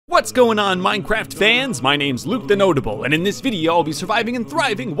What's going on, Minecraft fans? My name's Luke TheNotable, and in this video I'll be surviving and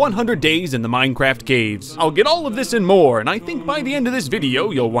thriving 100 days in the Minecraft caves. I'll get all of this and more, and I think by the end of this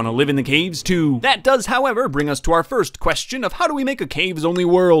video you'll want to live in the caves too. That does, however, bring us to our first question of how do we make a caves-only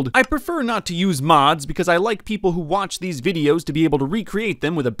world? I prefer not to use mods because I like people who watch these videos to be able to recreate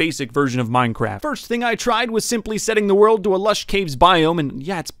them with a basic version of Minecraft. First thing I tried was simply setting the world to a lush caves biome, and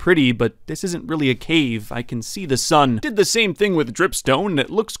yeah, it's pretty, but this isn't really a cave. I can see the sun. Did the same thing with dripstone, and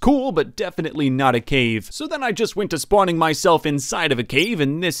it looks cool, but definitely not a cave. So then I just went to spawning myself inside of a cave,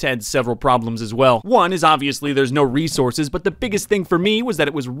 and this had several problems as well. One is obviously there's no resources, but the biggest thing for me was that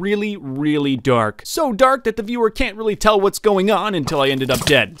it was really dark. So dark that the viewer can't really tell what's going on until I ended up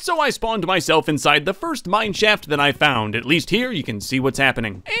dead. So I spawned myself inside the first mine shaft that I found. At least here you can see what's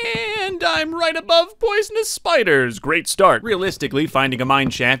happening. And I'm right above poisonous spiders. Great start. Realistically, finding a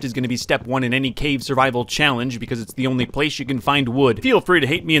mine shaft is going to be step one in any cave survival challenge because it's the only place you can find wood. Feel free to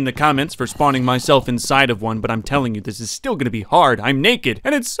hate me in the comments for spawning myself inside of one, but I'm telling you, this is still going to be hard. I'm naked,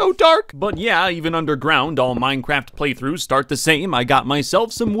 and it's so dark. But yeah, even underground, all Minecraft playthroughs start the same. I got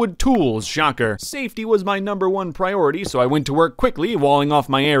myself some wood tools, shocker. Safety was my #1 priority, so I went to work quickly, walling off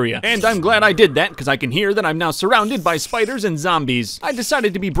my area. And I'm glad I did that, because I can hear that I'm now surrounded by spiders and zombies. I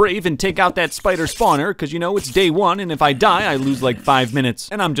decided to be brave and take out that spider spawner, because you know, it's day 1, and if I die, I lose like 5 minutes.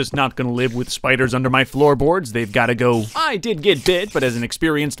 And I'm just not gonna live with spiders under my floorboards. They've gotta go. I did get bit, but as an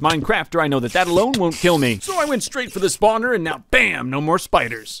experienced Minecrafter, I know that alone won't kill me. So I went straight for the spawner, and now bam, no more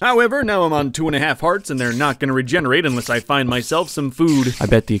spiders. However, now I'm on 2.5 hearts, and they're not gonna regenerate unless I find myself some food. I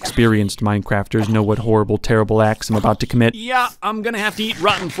bet the experienced Minecrafters know what horrible, terrible acts I'm about to commit. Yeah, I'm gonna have to eat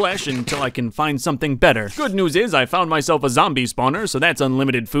rotten flesh until I can find something better. Good news is I found myself a zombie spawner, so that's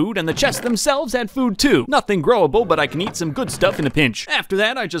unlimited food, and the chests themselves had food too. Nothing growable, but I can eat some good stuff in a pinch. After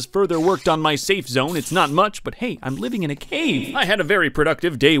that, I just further worked on my safe zone. It's not much, but hey, I'm living in a cave. I had a very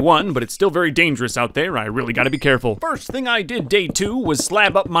productive day 1, but it's still very dangerous out there. I really gotta be careful. First thing I did day 2 was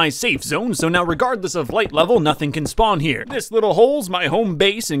slab up my safe zone, so now regardless of light level, nothing can spawn here. This little hole's my home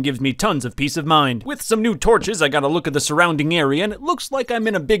base and gives me tons of peace of mind. With some new torches, I got a look at the surrounding area, and it looks like I'm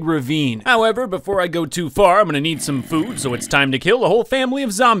in a big ravine. However, before I go too far, I'm gonna need some food, so it's time to kill a whole family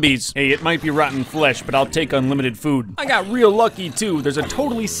of zombies. Hey, it might be rotten flesh, but I'll take unlimited food. I got real lucky too. There's a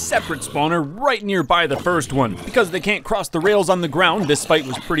totally separate spawner right nearby the first one. Because they can't cross the rails on the ground, this fight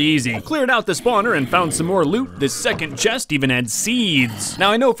was pretty easy. Cleared out the spawner and found some more loot. This second chest even had seeds.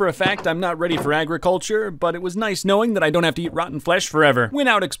 Now I know for a fact I'm not ready for agriculture, but it was nice knowing that I don't have to eat rotten flesh forever. Went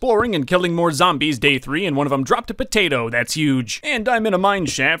out exploring and killing more zombies day 3, and one of them dropped a potato. That's huge. And I'm in a mine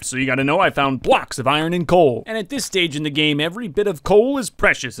shaft, so you gotta know I found blocks of iron and coal. And at this stage in the game, every bit of coal is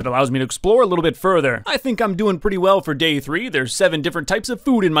precious. It allows me to explore a little bit further. I think I'm doing pretty well for day 3. There's 7 different types of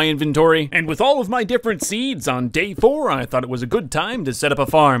food in my inventory. And with all of my different seeds, on day 4, I thought it was a good time to set up a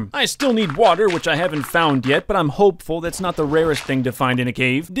farm. I still need water, which I haven't found yet, but I'm hopeful that's not the rarest thing to find in a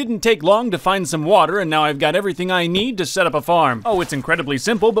cave. Didn't take long to find some water, and now I've got everything I need to set up a farm. Oh, it's incredibly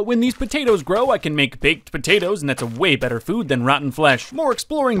simple, but when these potatoes grow, I can make baked potatoes, and that's a way better food than rotten flesh. More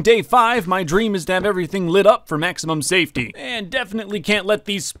exploring day 5. My dream is to have everything lit up for maximum safety. And definitely can't let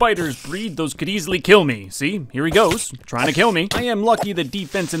these spiders breed. Those could easily kill me. See, here he goes, trying to kill me. I am lucky the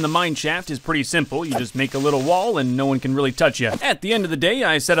defense in the mine shaft is pretty simple. You just make a little wall and no one can really touch you. At the end of the day,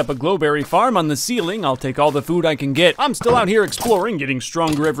 I set up a glowberry farm on the ceiling. I'll take all the food I can get. I'm still out here exploring, getting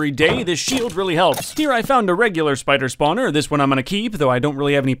stronger every day. This shield really helps. Here I found a regular spider spawner. This one I'm gonna keep, though I don't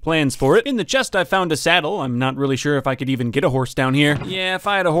really have any plans for it. In the chest I found a saddle. I'm not really sure if I could even get a horse down here. Yeah, if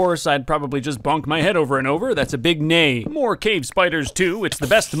I had a horse, I'd probably just bonk my head over and over. That's a big nay. More cave spiders too. It's the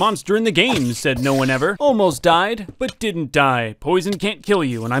best monster in the game, said no one ever. Almost died, but didn't die. Poison can't kill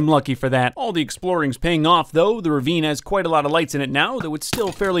you, and I'm lucky for that. All the exploring's paying off though. The ravine has quite a lot of lights in it now, though it's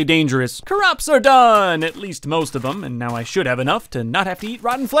still fairly dangerous. Crops are done, at least most of them, and now I should have enough to not have to eat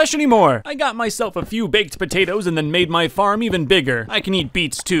rotten flesh anymore. I got myself a few baked potatoes and then made my farm even bigger. I can eat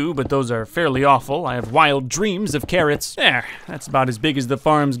beets too, but those are fairly awful. I have wild dreams of carrots. There, that's about as big as the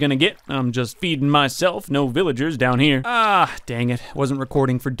farm's gonna get. I'm just feeding myself, no villagers down here. Ah, dang it, wasn't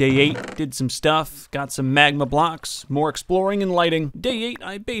recording for day 8. Did some stuff, got some magma blocks, more exploring and lighting. Day 8,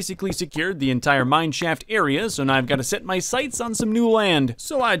 I basically secured the entire mineshaft area, so now I've got to set my sights on some new land.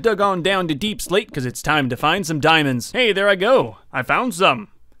 So I dug on down to Deep Slate because it's time to find some diamonds. Hey, there I go. I found some.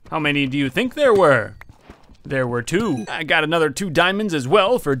 How many do you think there were? There were 2. I got another 2 diamonds as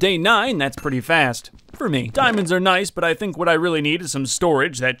well for day 9. That's pretty fast. for me. Diamonds are nice, but I think what I really need is some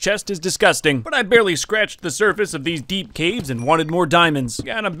storage. That chest is disgusting. But I barely scratched the surface of these deep caves and wanted more diamonds.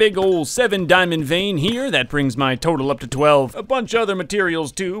 Got a big old 7 diamond vein here. That brings my total up to 12. A bunch of other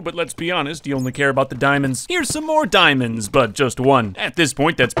materials too, but let's be honest, you only care about the diamonds. Here's some more diamonds, but just 1. At this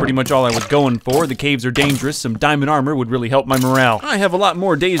point, that's pretty much all I was going for. The caves are dangerous. Some diamond armor would really help my morale. I have a lot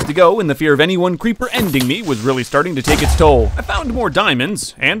more days to go, and the fear of any one creeper ending me was really starting to take its toll. I found more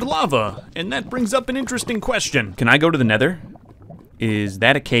diamonds and lava, and that brings up an interesting question. Can I go to the Nether? Is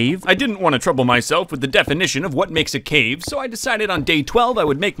that a cave? I didn't want to trouble myself with the definition of what makes a cave, so I decided on day 12 I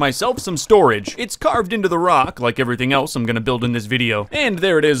would make myself some storage. It's carved into the rock, like everything else I'm gonna build in this video. And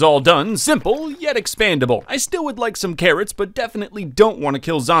there it is, all done. Simple, yet expandable. I still would like some carrots, but definitely don't want to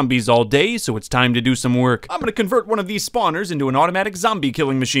kill zombies all day, so it's time to do some work. I'm gonna convert one of these spawners into an automatic zombie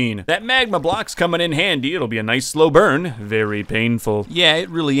killing machine. That magma block's coming in handy. It'll be a nice slow burn. Very painful. Yeah,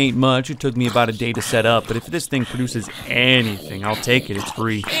 it really ain't much. It took me about a day to set up, but if this thing produces anything, I'll take it, it's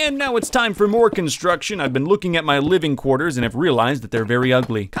free. And now it's time for more construction. I've been looking at my living quarters and have realized that they're very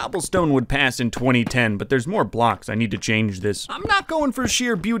ugly. Cobblestone would pass in 2010, but there's more blocks. I need to change this. I'm not going for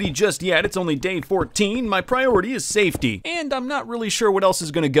sheer beauty just yet. It's only day 14. My priority is safety. And I'm not really sure what else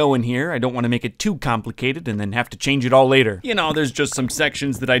is gonna go in here. I don't want to make it too complicated and then have to change it all later. You know, there's just some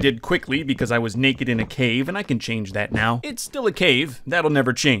sections that I did quickly because I was naked in a cave, and I can change that now. It's still a cave. That'll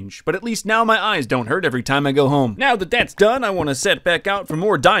never change. But at least now my eyes don't hurt every time I go home. Now that that's done, I want to set back out for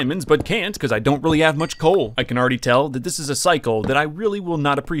more diamonds, but can't because I don't really have much coal. I can already tell that this is a cycle that I really will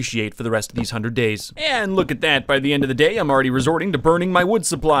not appreciate for the rest of these 100 days. And look at that, by the end of the day, I'm already resorting to burning my wood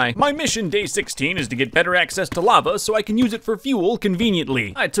supply. My mission day 16 is to get better access to lava so I can use it for fuel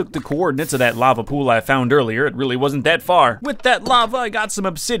conveniently. I took the coordinates of that lava pool I found earlier. It really wasn't that far. With that lava, I got some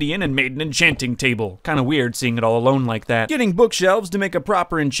obsidian and made an enchanting table. Kinda weird seeing it all alone like that. Getting bookshelves to make a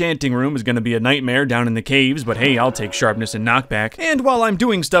proper enchanting room is gonna be a nightmare down in the caves, but hey, I'll take sharpness and knockback. And while I'm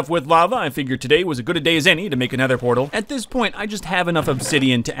doing stuff with lava, I figured today was as good a day as any to make a nether portal. At this point, I just have enough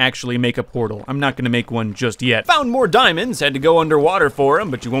obsidian to actually make a portal. I'm not gonna make one just yet. Found more diamonds, had to go underwater for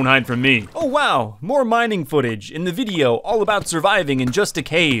them, but you won't hide from me. Oh wow, more mining footage in the video all about surviving in just a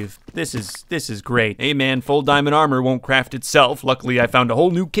cave. This is great. Hey man, full diamond armor won't craft itself. Luckily, I found a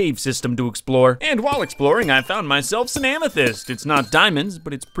whole new cave system to explore. And while exploring, I found myself some amethyst. It's not diamonds,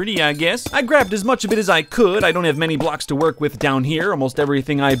 but it's pretty, I guess. I grabbed as much of it as I could. I don't have many blocks to work with down here. Almost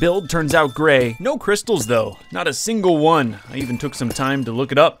everything I build turns out gray. No crystals though, not a single one. I even took some time to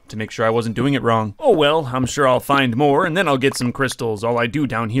look it up to make sure I wasn't doing it wrong. Oh well, I'm sure I'll find more and then I'll get some crystals. All I do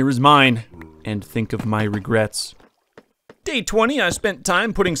down here is mine. And think of my regrets. Day 20, I spent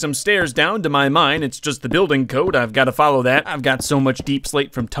time putting some stairs down to my mine. It's just the building code, I've got to follow that. I've got so much deep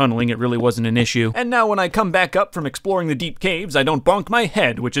slate from tunneling, it really wasn't an issue. And now when I come back up from exploring the deep caves, I don't bonk my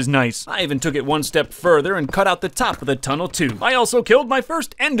head, which is nice. I even took it one step further and cut out the top of the tunnel too. I also killed my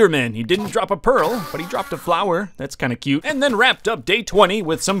first Enderman. He didn't drop a pearl, but he dropped a flower. That's kind of cute. And then wrapped up day 20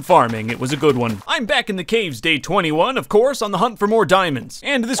 with some farming. It was a good one. I'm back in the caves day 21, of course, on the hunt for more diamonds.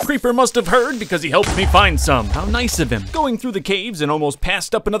 And this creeper must have heard because he helped me find some. How nice of him. Going through the caves and almost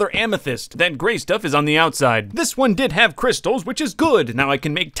passed up another amethyst. That gray stuff is on the outside. This one did have crystals, which is good. Now I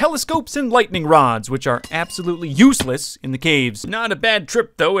can make telescopes and lightning rods, which are absolutely useless in the caves. Not a bad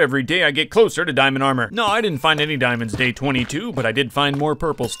trip though. Every day I get closer to diamond armor. No, I didn't find any diamonds day 22, but I did find more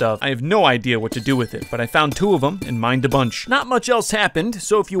purple stuff. I have no idea what to do with it, but I found 2 of them and mined a bunch. Not much else happened,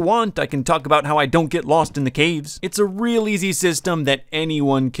 so if you want, I can talk about how I don't get lost in the caves. It's a real easy system that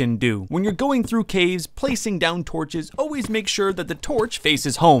anyone can do. When you're going through caves, placing down torches, always make sure that the torch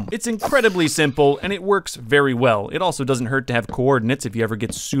faces home. It's incredibly simple and it works very well. It also doesn't hurt to have coordinates if you ever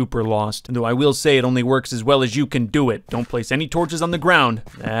get super lost. Though I will say it only works as well as you can do it. Don't place any torches on the ground.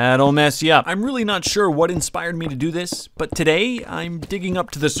 That'll mess you up. I'm really not sure what inspired me to do this, but today I'm digging up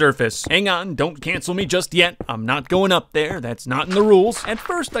to the surface. Hang on, don't cancel me just yet. I'm not going up there. That's not in the rules. At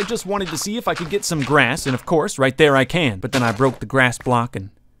first, I just wanted to see if I could get some grass, and of course, right there I can. But then I broke the grass block and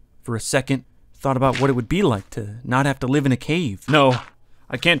for a second, thought about what it would be like to not have to live in a cave. No,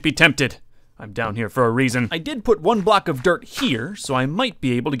 I can't be tempted. I'm down here for a reason. I did put 1 block of dirt here, so I might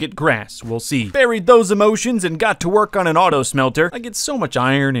be able to get grass. We'll see. Buried those emotions and got to work on an auto smelter. I get so much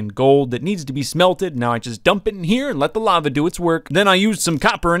iron and gold that needs to be smelted. Now I just dump it in here and let the lava do its work. Then I used some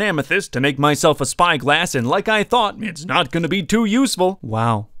copper and amethyst to make myself a spyglass, and like I thought, it's not gonna be too useful.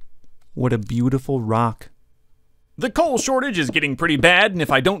 Wow, what a beautiful rock. The coal shortage is getting pretty bad, and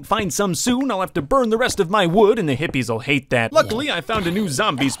if I don't find some soon, I'll have to burn the rest of my wood, and the hippies will hate that. Luckily, I found a new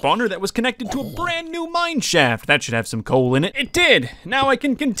zombie spawner that was connected to a brand new mine shaft. That should have some coal in it. It did! Now I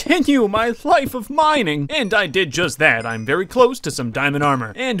can continue my life of mining. And I did just that. I'm very close to some diamond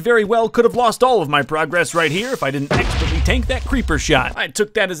armor. And very well could have lost all of my progress right here if I didn't expertly tank that creeper shot. I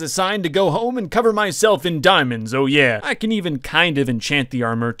took that as a sign to go home and cover myself in diamonds. Oh yeah. I can even kind of enchant the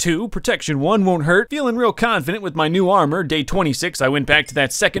armor too. Protection 1 won't hurt. Feeling real confident with my new armor. Day 26, I went back to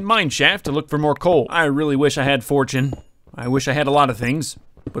that second mine shaft to look for more coal. I really wish I had fortune. I wish I had a lot of things,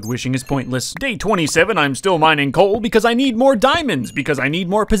 but wishing is pointless. Day 27, I'm still mining coal because I need more diamonds, because I need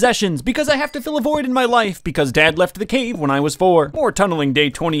more possessions, because I have to fill a void in my life, because Dad left the cave when I was 4. More tunneling. Day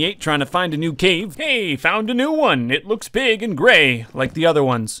 28, trying to find a new cave. Hey, found a new one. It looks big and gray, like the other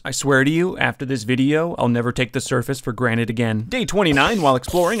ones. I swear to you, after this video, I'll never take the surface for granted again. Day 29, while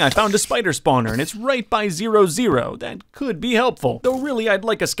exploring, I found a spider spawner, and it's right by 0, 0. That could be helpful. Though really, I'd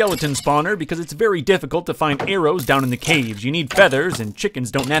like a skeleton spawner, because it's very difficult to find arrows down in the caves. You need feathers, and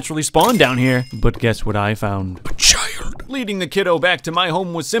chickens don't naturally spawn down here. But guess what I found? A child. Leading the kiddo back to my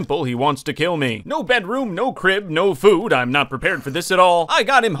home was simple. He wants to kill me. No bedroom, no crib, no food. I'm not prepared for this at all. I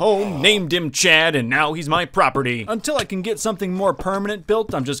got him home, named him Chad, and now he's my property. Until I can get something more permanent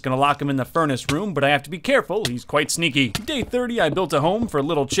built, I'm just gonna lock him in the furnace room, but I have to be careful. He's quite sneaky. Day 30, I built a home for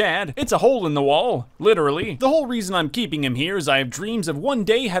little Chad. It's a hole in the wall, literally. The whole reason I'm keeping him here is I have dreams of one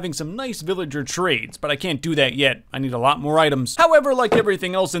day having some nice villager trades, but I can't do that yet. I need a lot more items. However, like everything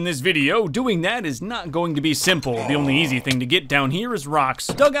else in this video, doing that is not going to be simple. The only easy thing to get down here is rocks.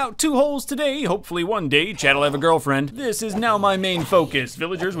 Dug out 2 holes today. Hopefully one day Chad will have a girlfriend. This is now my main focus.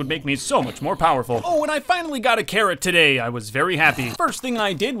 Villagers would make me so much more powerful. Oh, and I finally got a carrot today. I was very happy. First thing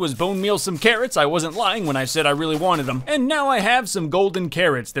I did was bone meal some carrots. I wasn't lying when I said I really wanted them. And now I have some golden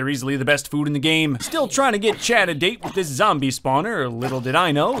carrots. They're easily the best food in the game. Still trying to get Chad a date with this zombie spawner. Little did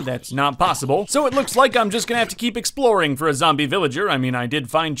I know, that's not possible. So it looks like I'm just gonna have to keep exploring for a zombie villager. I mean, I did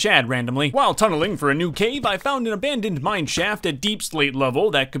find Chad randomly. While tunneling for a new cave, I found an abandoned mine shaft at deep slate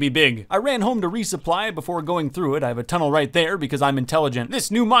level that could be big. I ran home to resupply before going through it. I have a tunnel right there because I'm intelligent.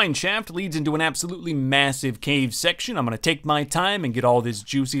 This new mine shaft leads into an absolutely massive cave section. I'm gonna take my time and get all this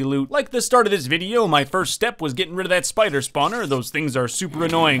juicy loot. Like the start of this video, my first step was getting rid of that spider spawner. Those things are super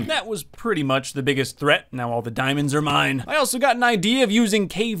annoying. That was pretty much the biggest threat. Now all the diamonds are mine. I also got an idea of using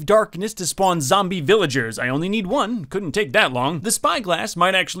cave darkness to spawn zombie villagers. I only need 1. Couldn't take that long. The spyglass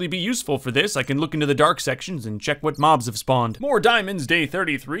might actually be useful for this. I can look into the dark sections and check what mobs have spawned. More diamonds. Day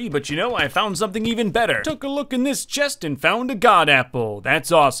 33, but you know, I found something even better. Took a look in this chest and found a god apple.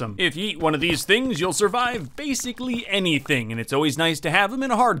 That's awesome. If you eat one of these things, you'll survive basically anything, and it's always nice to have them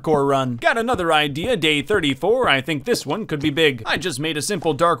in a hardcore run. Got another idea. Day 34, I think this one could be big. I just made a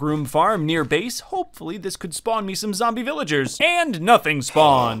simple dark room farm near base. Hopefully this could spawn me some zombie villagers. And nothing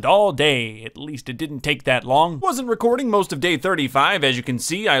spawned all day. At least it didn't take that long. Wasn't recording most of day 35. As you can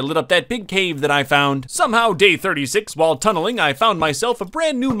see, I lit up that big cave that I found. Somehow, day 36, while tunneling, I found myself a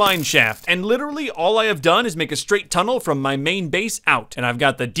brand new mine shaft. And literally, all I have done is make a straight tunnel from my main base out. And I've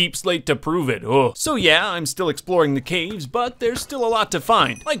got the deep slate to prove it. Ugh. So yeah, I'm still exploring the caves, but there's still a lot to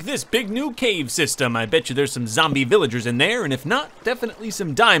find. Like this big new cave system. I bet you there's some zombie villagers in there, and if not, definitely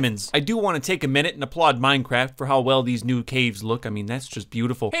some diamonds. I do want to take a minute and applaud Minecraft for how well these new caves look. I mean, that's just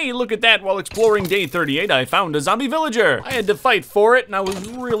beautiful. Hey, look at that. While exploring day 38, I found a zombie villager. I had to fight for it, and I was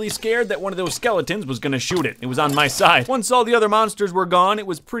really scared that one of those skeletons was gonna shoot it. It was on my side. Once all the other monsters were gone, it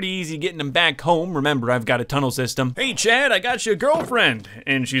was pretty easy getting them back home. Remember, I've got a tunnel system. Hey, Chad, I got you a girlfriend,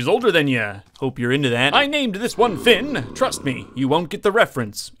 and she's older than you. Hope you're into that. I named this one Finn. Trust me, you won't get the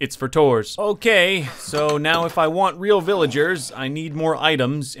reference. It's for tours. Okay, so now if I want real villagers, I need more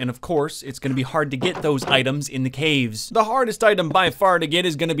items, and of course, it's gonna be hard to get those items in the caves. The hardest item by far to get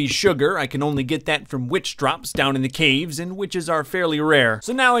is gonna be sugar. I can only get that from witch drops down in the caves, and witches are fairly rare.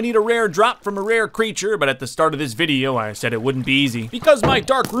 So now I need a rare drop from a rare creature, but at the start of this video, I said it wouldn't be easy. Because my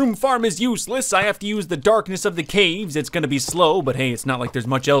dark room farm is useless, I have to use the darkness of the caves. It's gonna be slow, but hey, it's not like there's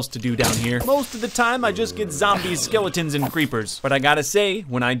much else to do down here. Most of the time, I just get zombies, skeletons, and creepers. But I gotta say,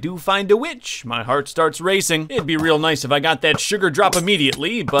 when I do find a witch, my heart starts racing. It'd be real nice if I got that sugar drop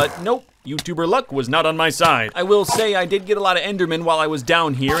immediately, but nope. YouTuber luck was not on my side. I will say I did get a lot of Endermen while I was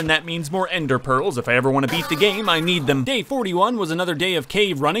down here, and that means more Ender Pearls. If I ever want to beat the game, I need them. Day 41 was another day of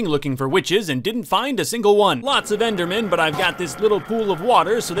cave running, looking for witches, and didn't find a single one. Lots of Endermen, but I've got this little pool of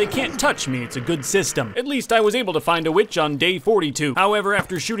water, so they can't touch me. It's a good system. At least I was able to find a witch on day 42. However,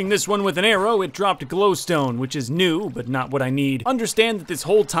 after shooting this one with an arrow, it dropped glowstone, which is new, but not what I need. Understand that this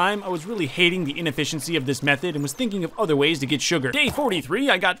whole time, I was really hating the inefficiency of this method and was thinking of other ways to get sugar. Day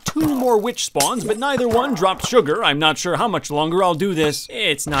 43, I got 2 more more witch spawns, but neither one dropped sugar. I'm not sure how much longer I'll do this.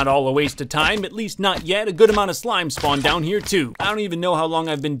 It's not all a waste of time, at least not yet. A good amount of slime spawned down here too. I don't even know how long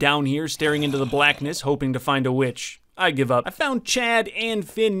I've been down here staring into the blackness hoping to find a witch. I give up. I found Chad and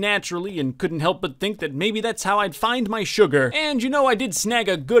Finn naturally and couldn't help but think that maybe that's how I'd find my sugar. And you know, I did snag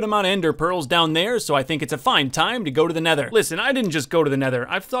a good amount of ender pearls down there, so I think it's a fine time to go to the nether. Listen, I didn't just go to the nether.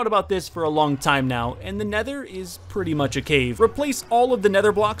 I've thought about this for a long time now, and the nether is pretty much a cave. Replace all of the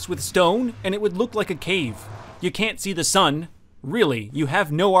nether blocks with stone, and it would look like a cave. You can't see the sun. Really, you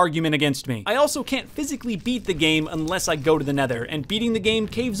have no argument against me. I also can't physically beat the game unless I go to the nether, and beating the game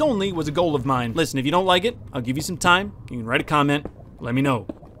caves only was a goal of mine. Listen, if you don't like it, I'll give you some time. You can write a comment, let me know.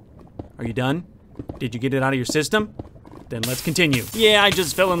 Are you done? Did you get it out of your system? Then let's continue. Yeah, I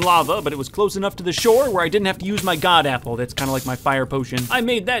just fell in lava, but it was close enough to the shore where I didn't have to use my god apple. That's kind of like my fire potion. I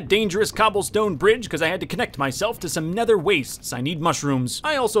made that dangerous cobblestone bridge because I had to connect myself to some nether wastes. I need mushrooms.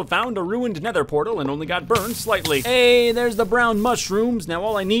 I also found a ruined nether portal and only got burned slightly. Hey, there's the brown mushrooms. Now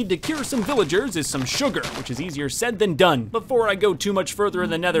all I need to cure some villagers is some sugar, which is easier said than done. Before I go too much further in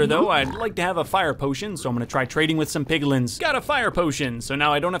the nether though, I'd like to have a fire potion, so I'm gonna try trading with some piglins. Got a fire potion, so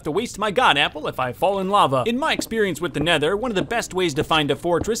now I don't have to waste my god apple if I fall in lava. In my experience with the nether, one of the best ways to find a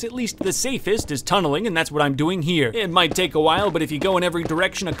fortress, at least the safest, is tunneling, and that's what I'm doing here. It might take a while, but if you go in every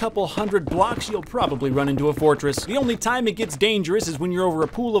direction a couple hundred blocks, you'll probably run into a fortress. The only time it gets dangerous is when you're over a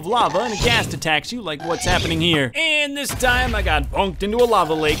pool of lava and a ghast attacks you, like what's happening here. And this time I got bonked into a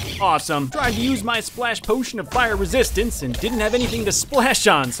lava lake. Awesome. Tried to use my splash potion of fire resistance and didn't have anything to splash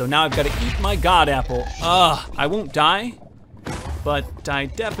on, so now I've got to eat my god apple. I won't die, but I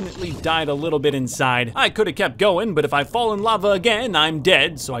definitely died a little bit inside. I could have kept going, but if I fall in lava again, I'm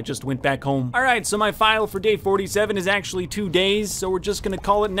dead, so I just went back home. All right, so my file for day 47 is actually 2 days, so we're just gonna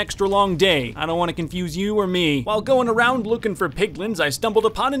call it an extra long day. I don't want to confuse you or me. While going around looking for piglins, I stumbled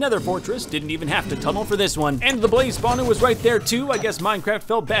upon another fortress. Didn't even have to tunnel for this one. And the blaze spawner was right there too. I guess Minecraft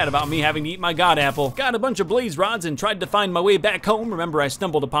felt bad about me having to eat my god apple. Got a bunch of blaze rods and tried to find my way back home. Remember, I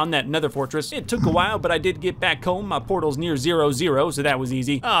stumbled upon that nether fortress. It took a while, but I did get back home. My portal's near 0-0, so that was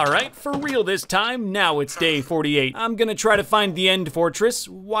easy. All right, for real this time. Now it's day 48. I'm gonna try to find the end fortress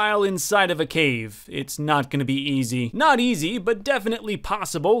while inside of a cave. It's not gonna be easy. Not easy, but definitely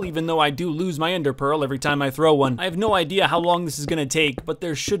possible, even though I do lose my ender pearl every time I throw one. I have no idea how long this is gonna take, but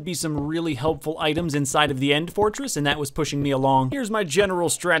there should be some really helpful items inside of the end fortress, and that was pushing me along. Here's my general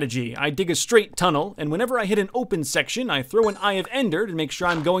strategy. I dig a straight tunnel, and whenever I hit an open section, I throw an Eye of Ender to make sure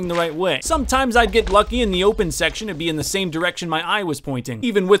I'm going the right way. Sometimes I'd get lucky in the open section and be in the same direction my eye was pointing.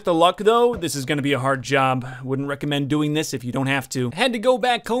 Even with the luck though, this is gonna be a hard job. Wouldn't recommend doing this if you don't have to. Had to go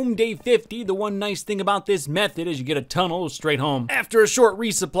back home day 50. The one nice thing about this method is you get a tunnel straight home. After a short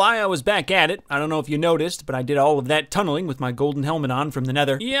resupply, I was back at it. I don't know if you noticed, but I did all of that tunneling with my golden helmet on from the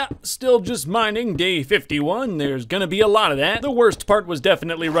nether. Yeah, still just mining day 51. There's gonna be a lot of that. The worst part was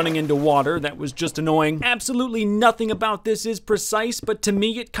definitely running into water. That was just annoying. Absolutely nothing about this is precise, but to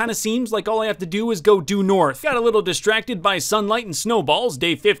me it kind of seems like all I have to do is go due north. Got a little distracted by sunlight and snowballs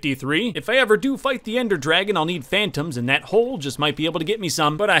day 53. If I ever do fight the Ender Dragon, I'll need phantoms, and that hole just might be able to get me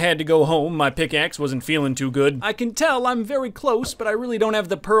some. But I had to go home. My pickaxe wasn't feeling too good. I can tell I'm very close, but I really don't have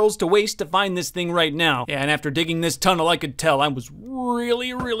the pearls to waste to find this thing right now. Yeah, and after digging this tunnel, I could tell I was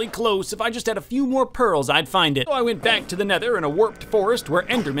really close. If I just had a few more pearls, I'd find it. So I went back to the nether in a warped forest where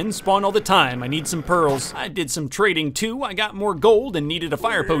endermen spawn all the time. I need some pearls. I did some trading too. I got more gold and needed a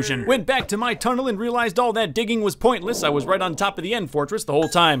fire potion. Went back to my tunnel and realized all that digging was pointless. I was right on top of the end fortress the whole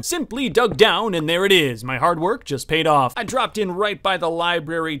time. Simply dug down and there it is. My hard work just paid off. I dropped in right by the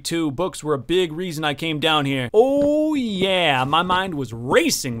library too. Books were a big reason I came down here. Oh yeah, my mind was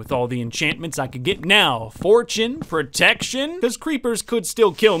racing with all the enchantments I could get now. Fortune, protection, because creepers could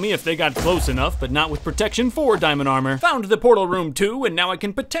still kill me if they got close enough, but not with protection 4 diamond armor. Found the portal room too, and now I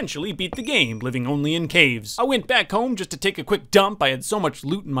can potentially beat the game, living only in caves. I went back home just to take a quick dump. I had so much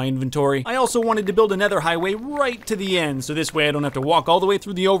loot in my inventory. I also wanted to build a nether highway right to the end, so this way I don't have to walk all the way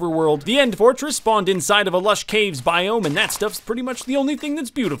through the overworld. The end fortress spawned inside of a lush caves biome, and that stuff's pretty much the only thing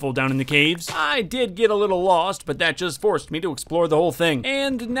that's beautiful down in the caves. I did get a little lost, but that just forced me to explore the whole thing.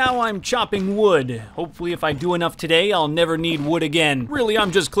 And now I'm chopping wood. Hopefully if I do enough today, I'll never need wood again. Really,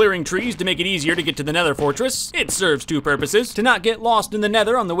 I'm just clearing trees to make it easier to get to the nether fortress. It serves 2 purposes. To not get lost in the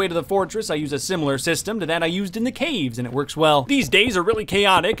nether on the way to the fortress, I use a similar system to that I used in the caves, and it works well. These days are really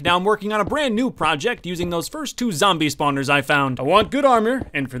chaotic. Now I'm working on a brand new project using those first 2 zombie spawners I I found. I want good armor,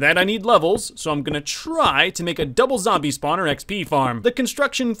 and for that I need levels, so I'm gonna try to make a double zombie spawner XP farm. The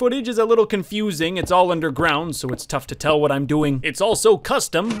construction footage is a little confusing. It's all underground, so it's tough to tell what I'm doing. It's also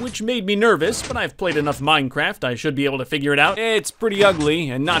custom, which made me nervous, but I've played enough Minecraft, I should be able to figure it out. It's pretty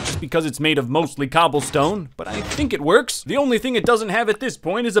ugly, and not just because it's made of mostly cobblestone, but I think it works. The only thing it doesn't have at this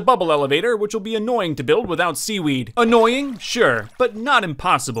point is a bubble elevator, which will be annoying to build without seaweed. Annoying? Sure, but not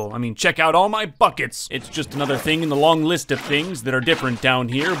impossible. I mean, check out all my buckets. It's just another thing in the long list of things that are different down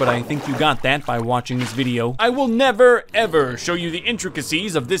here, but I think you got that by watching this video. I will never, ever show you the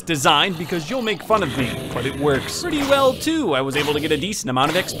intricacies of this design because you'll make fun of me, but it works pretty well too. I was able to get a decent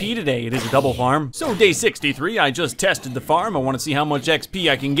amount of XP today. It is a double farm. So day 63, I just tested the farm. I want to see how much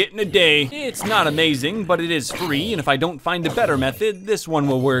XP I can get in a day. It's not amazing, but it is free, and if I don't find a better method, this one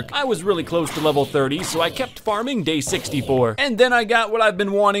will work. I was really close to level 30, so I kept farming day 64. And then I got what I've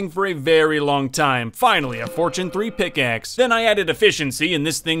been wanting for a very long time. Finally, a Fortune 3 pickaxe. Then I added efficiency, and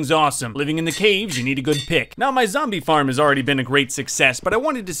this thing's awesome. Living in the caves, you need a good pick. Now my zombie farm has already been a great success, but I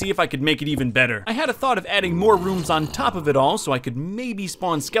wanted to see if I could make it even better. I had a thought of adding more rooms on top of it all, so I could maybe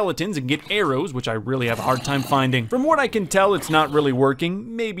spawn skeletons and get arrows, which I really have a hard time finding. From what I can tell, it's not really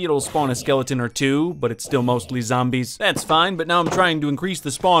working. Maybe it'll spawn a skeleton or two, but it's still mostly zombies. That's fine, but now I'm trying to increase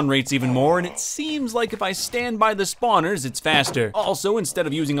the spawn rates even more, and it seems like if I stand by the spawners, it's faster. Also, instead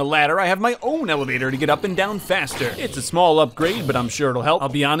of using a ladder, I have my own elevator to get up and down faster. It's a small upgrade, but I'm sure it'll help. I'll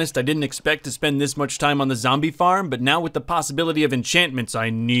be honest, I didn't expect to spend this much time on the zombie farm, but now with the possibility of enchantments, I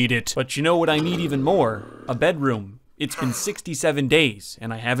need it. But you know what I need even more? A bedroom. It's been 67 days,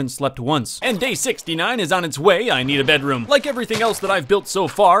 and I haven't slept once. And day 69 is on its way. I need a bedroom. Like everything else that I've built so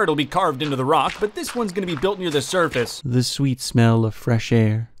far, it'll be carved into the rock, but this one's gonna be built near the surface. The sweet smell of fresh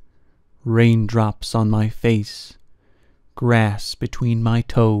air, raindrops on my face, grass between my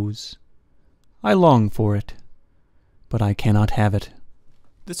toes. I long for it, but I cannot have it.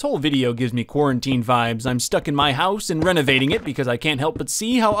 This whole video gives me quarantine vibes. I'm stuck in my house and renovating it because I can't help but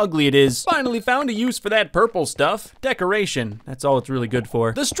see how ugly it is. Finally found a use for that purple stuff. Decoration. That's all it's really good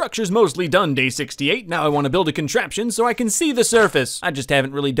for. The structure's mostly done day 68. Now I want to build a contraption so I can see the surface. I just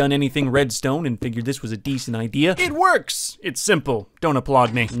haven't really done anything redstone and figured this was a decent idea. It works! It's simple. Don't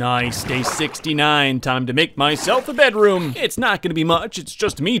applaud me. Nice. Day 69. Time to make myself a bedroom. It's not gonna be much. It's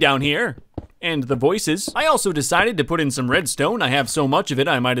just me down here. And the voices. I also decided to put in some redstone. I have so much of it,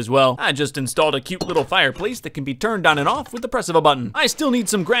 I might as well. I just installed a cute little fireplace that can be turned on and off with the press of a button. I still need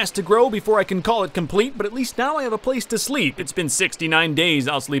some grass to grow before I can call it complete, but at least now I have a place to sleep. It's been 69 days,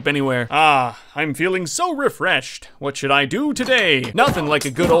 I'll sleep anywhere. Ah, I'm feeling so refreshed. What should I do today? Nothing like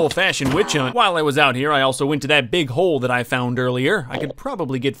a good old-fashioned witch hunt. While I was out here, I also went to that big hole that I found earlier. I could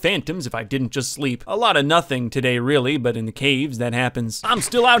probably get phantoms if I didn't just sleep. A lot of nothing today, really, but in the caves, that happens. I'm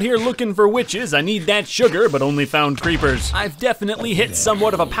still out here looking for witches. I need that sugar, but only found creepers. I've definitely hit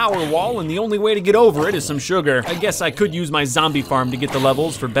somewhat of a power wall, and the only way to get over it is some sugar. I guess I could use my zombie farm to get the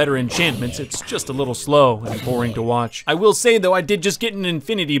levels for better enchantments. It's just a little slow and boring to watch. I will say, though, I did just get an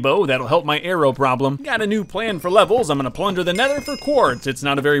infinity bow. That'll help my arrow problem. Got a new plan for levels. I'm gonna plunder the nether for quartz. It's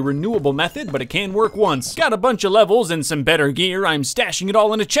not a very renewable method, but it can work once. Got a bunch of levels and some better gear. I'm stashing it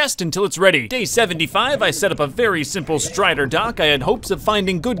all in a chest until it's ready. Day 75, I set up a very simple strider dock. I had hopes of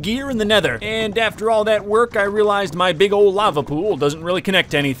finding good gear in the nether. And after all that work, I realized my big old lava pool doesn't really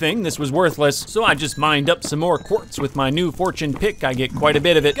connect to anything. This was worthless. So I just mined up some more quartz with my new fortune pick. I get quite a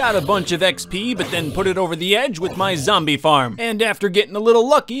bit of it. Got a bunch of XP, but then put it over the edge with my zombie farm. And after getting a little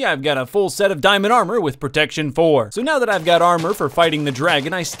lucky, I've got a full set of diamond armor with protection 4. So now that I've got armor for fighting the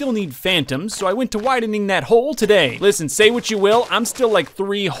dragon, I still need phantoms, so I went to widening that hole today. Listen, say what you will, I'm still like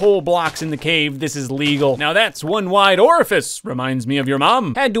 3 whole blocks in the cave. This is legal. Now that's one wide orifice. Reminds me of your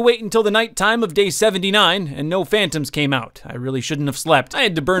mom. Had to wait until the night time of day 79, and no phantoms came out. I really shouldn't have slept. I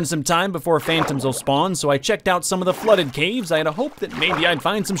had to burn some time before phantoms will spawn, so I checked out some of the flooded caves. I had a hope that maybe I'd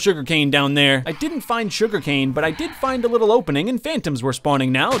find some sugarcane down there. I didn't find sugarcane, but I did find a little opening, and phantoms were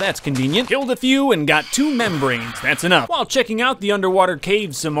spawning now. That's convenient. Killed a few and got 2 membranes. That's enough. While checking out the underwater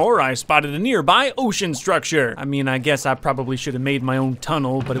caves some more, I spotted a nearby ocean structure. I mean, I guess I probably should have made my own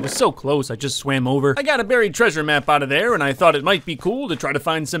tunnel, but it was so close, I just swam over. I got a buried treasure map out of there, and I thought it might be cool to try to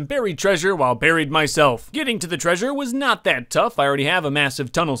find some buried treasure while buried myself. Getting to the treasure was not that tough. I already have a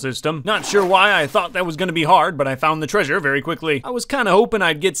massive tunnel system. Not sure why I thought that was gonna be hard, but I found the treasure very quickly. I was kinda hoping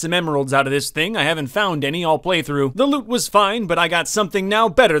I'd get some emeralds out of this thing. I haven't found any all playthrough. The loot was fine, but I got something now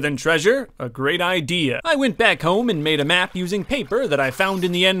better than treasure. A great idea. I went back home and made a map using paper that I found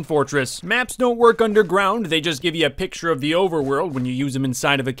in the end fortress. Maps don't work underground. They just give you a picture of the overworld when you use them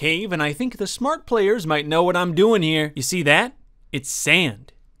inside of a cave, and I think the smart players might know what I'm doing here. You see that? It's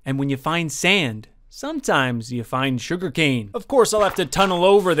sand. And when you find sand, sometimes you find sugarcane. Of course, I'll have to tunnel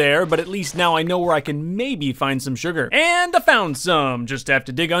over there, but at least now I know where I can maybe find some sugar. And I found some. Just have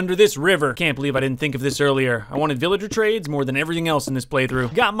to dig under this river. Can't believe I didn't think of this earlier. I wanted villager trades more than everything else in this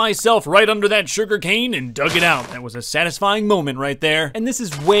playthrough. Got myself right under that sugarcane and dug it out. That was a satisfying moment right there. And this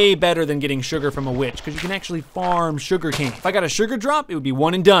is way better than getting sugar from a witch, because you can actually farm sugarcane. If I got a sugar drop, it would be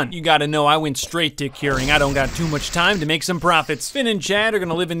one and done. You gotta know I went straight to curing. I don't got too much time to make some profits. Finn and Chad are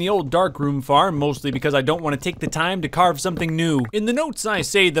gonna live in the old darkroom farm, mostly because I don't want to take the time to carve something new. In the notes I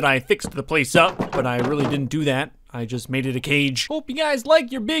say that I fixed the place up, but I really didn't do that. I just made it a cage. Hope you guys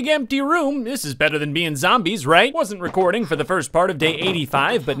like your big empty room. This is better than being zombies, right? Wasn't recording for the first part of day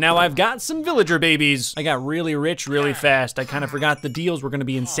 85, but now I've got some villager babies. I got really rich really fast. I kind of forgot the deals were gonna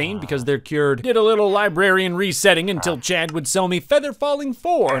be insane because they're cured. Did a little librarian resetting until Chad would sell me Feather Falling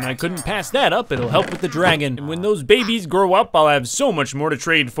 4, and I couldn't pass that up. It'll help with the dragon. And when those babies grow up, I'll have so much more to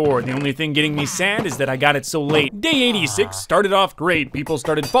trade for. The only thing getting me sad is that I got it so late. Day 86 started off great. People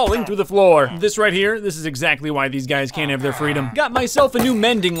started falling through the floor. This right here, this is exactly why these guys can't have their freedom. Got myself a new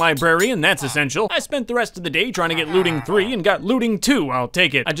mending librarian, that's essential. I spent the rest of the day trying to get looting 3 and got looting 2, I'll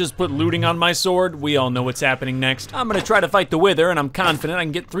take it. I just put looting on my sword. We all know what's happening next. I'm gonna try to fight the Wither, and I'm confident I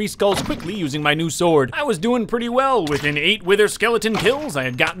can get 3 skulls quickly using my new sword. I was doing pretty well. Within 8 Wither skeleton kills, I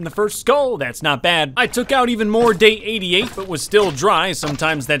had gotten the first skull. That's not bad. I took out even more day 88, but was still dry.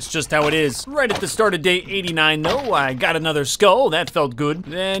 Sometimes that's just how it is. Right at the start of day 89 though, I got another skull. That felt good.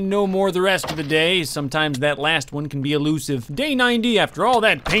 Then no more the rest of the day. Sometimes that last one can be elusive. Day 90, after all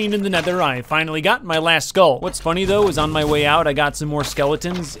that pain in the nether, I finally got my last skull. What's funny though is on my way out, I got some more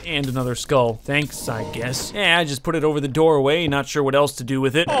skeletons and another skull. Thanks, I guess. Yeah, I just put it over the doorway, not sure what else to do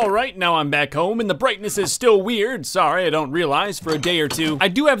with it. All right, now I'm back home and the brightness is still weird. Sorry, I don't realize for a day or two. I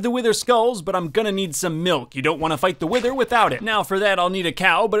do have the Wither skulls, but I'm gonna need some milk. You don't want to fight the Wither without it. Now for that, I'll need a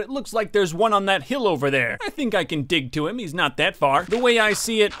cow, but it looks like there's one on that hill over there. I think I can dig to him. He's not that far. The way I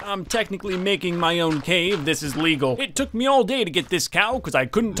see it, I'm technically making my own cave. This is legal. It took me all day to get this cow because I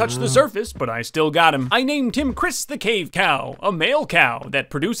couldn't touch the surface, but I still got him. I named him Chris the Cave Cow, a male cow that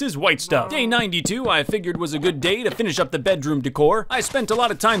produces white stuff. Day 92 I figured was a good day to finish up the bedroom decor. I spent a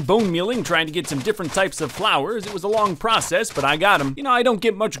lot of time bone mealing trying to get some different types of flowers. It was a long process, but I got them. You know, I don't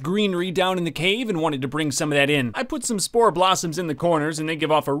get much greenery down in the cave and wanted to bring some of that in. I put some spore blossoms in the corners and they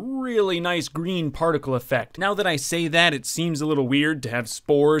give off a really nice green particle effect. Now that I say that, it seems a little weird to have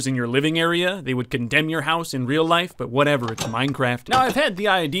spores in your living area. They would condemn your house in real life, but whatever, it's Minecraft. Now I've had the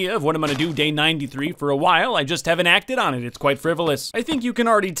idea of what I'm gonna do day 93 for a while. I just haven't acted on it. It's quite frivolous. I think you can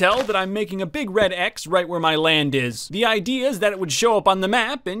already tell that I'm making a big red X right where my land is. The idea is that it would show up on the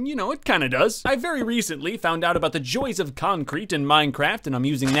map, and you know, it kinda does. I very recently found out about the joys of concrete in Minecraft, and I'm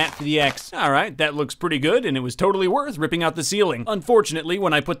using that for the X. Alright, that looks pretty good, and it was totally worth ripping out the ceiling. Unfortunately,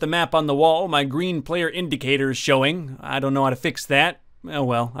 when I put the map on the wall, my green player indicator is showing. I don't know how to fix that. Oh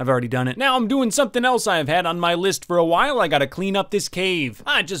well, I've already done it. Now I'm doing something else I've had on my list for a while. I gotta clean up this cave.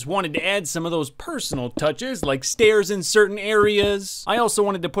 I just wanted to add some of those personal touches, like stairs in certain areas. I also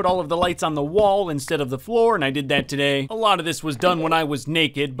wanted to put all of the lights on the wall instead of the floor, and I did that today. A lot of this was done when I was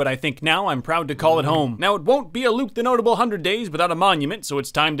naked, but I think now I'm proud to call it home. Now it won't be a Luke the Notable 100 days without a monument, so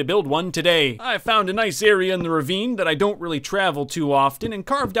it's time to build one today. I found a nice area in the ravine that I don't really travel too often and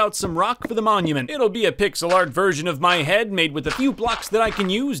carved out some rock for the monument. It'll be a pixel art version of my head made with a few blocks that I can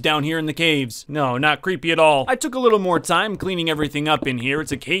use down here in the caves. No, not creepy at all. I took a little more time cleaning everything up in here.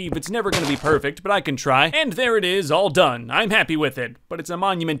 It's a cave, it's never gonna be perfect, but I can try. And there it is, all done. I'm happy with it, but it's a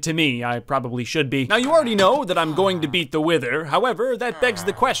monument to me. I probably should be. Now you already know that I'm going to beat the Wither. However, that begs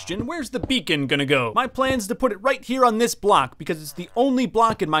the question, where's the beacon gonna go? My plan's to put it right here on this block because it's the only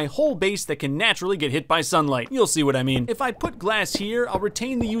block in my whole base that can naturally get hit by sunlight. You'll see what I mean. If I put glass here, I'll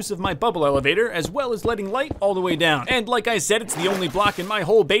retain the use of my bubble elevator as well as letting light all the way down. And like I said, it's the only block in my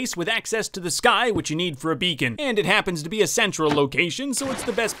whole base with access to the sky, which you need for a beacon. And it happens to be a central location, so it's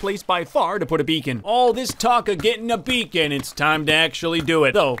the best place by far to put a beacon. All this talk of getting a beacon, it's time to actually do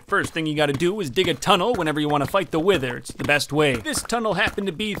it. Though, first thing you gotta do is dig a tunnel whenever you want to fight the Wither. It's the best way. This tunnel happened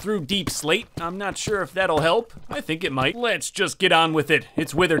to be through deep slate. I'm not sure if that'll help. I think it might. Let's just get on with it.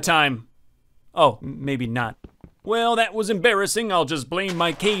 It's Wither time. Oh, maybe not. Well, that was embarrassing. I'll just blame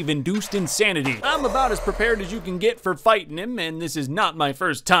my cave-induced insanity. I'm about as prepared as you can get for fighting him, and this is not my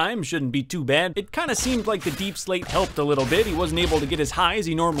first time. Shouldn't be too bad. It kind of seemed like the deep slate helped a little bit. He wasn't able to get as high as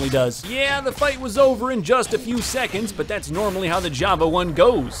he normally does. Yeah, the fight was over in just a few seconds, but that's normally how the Java one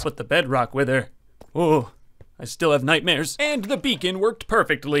goes. But the bedrock Wither. Oh. I still have nightmares. And the beacon worked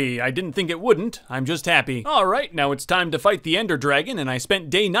perfectly. I didn't think it wouldn't. I'm just happy. All right, now it's time to fight the Ender Dragon, and I spent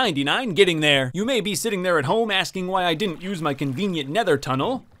day 99 getting there. You may be sitting there at home asking why I didn't use my convenient nether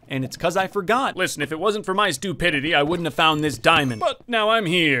tunnel. and it's 'cause I forgot. Listen, if it wasn't for my stupidity, I wouldn't have found this diamond. But now I'm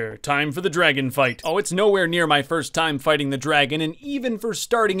here. Time for the dragon fight. Oh, it's nowhere near my first time fighting the dragon, and even for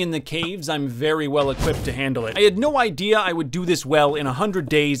starting in the caves, I'm very well equipped to handle it. I had no idea I would do this well in 100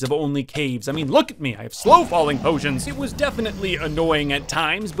 days of only caves. I mean, look at me, I have slow falling potions. It was definitely annoying at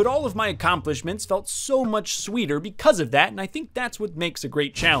times, but all of my accomplishments felt so much sweeter because of that, and I think that's what makes a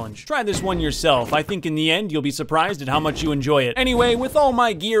great challenge. Try this one yourself. I think in the end, you'll be surprised at how much you enjoy it. Anyway, with all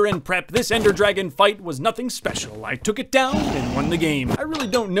my gear and prep, this Ender Dragon fight was nothing special. I took it down and won the game. I really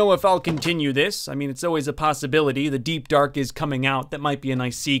don't know if I'll continue this. I mean, it's always a possibility. The Deep Dark is coming out. That might be a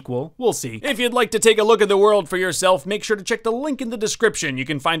nice sequel. We'll see. If you'd like to take a look at the world for yourself, make sure to check the link in the description. You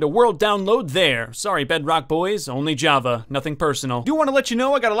can find a world download there. Sorry, Bedrock boys, only Java, nothing personal. Do want to let you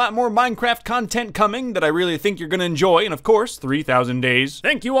know I got a lot more Minecraft content coming that I really think you're gonna enjoy, and of course, 3,000 days.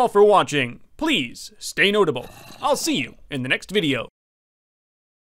 Thank you all for watching. Please, stay notable. I'll see you in the next video.